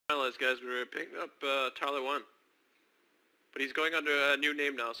Finalized, guys. We're picking up Tyler1. But he's going under a new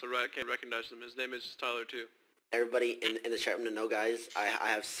name now, so I can't recognize him. His name is Tyler2. Everybody in the chat room to know, guys, I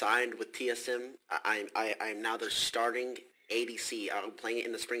have signed with TSM. I'm now their starting ADC. I'm playing it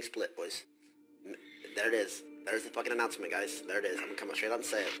in the spring split, boys. There it is. There's the fucking announcement, guys. There it is. I'm gonna come straight out and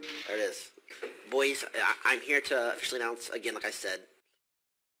say it. There it is. Boys, I'm here to officially announce, again, like I said,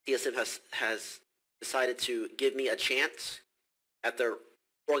 TSM has decided to give me a chance at their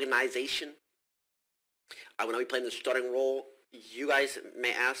organization. I will not be playing the starting role. You guys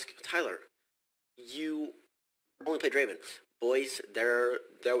may ask, Tyler, you only played Draven. Boys, there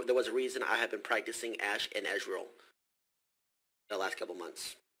was a reason I have been practicing Ashe and Ezreal the last couple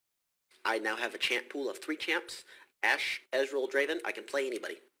months. I now have a champ pool of 3 champs. Ashe, Ezreal, Draven. I can play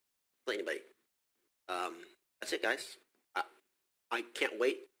anybody. That's it, guys. I can't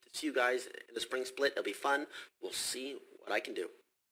wait to see you guys in the spring split. It'll be fun. We'll see what I can do.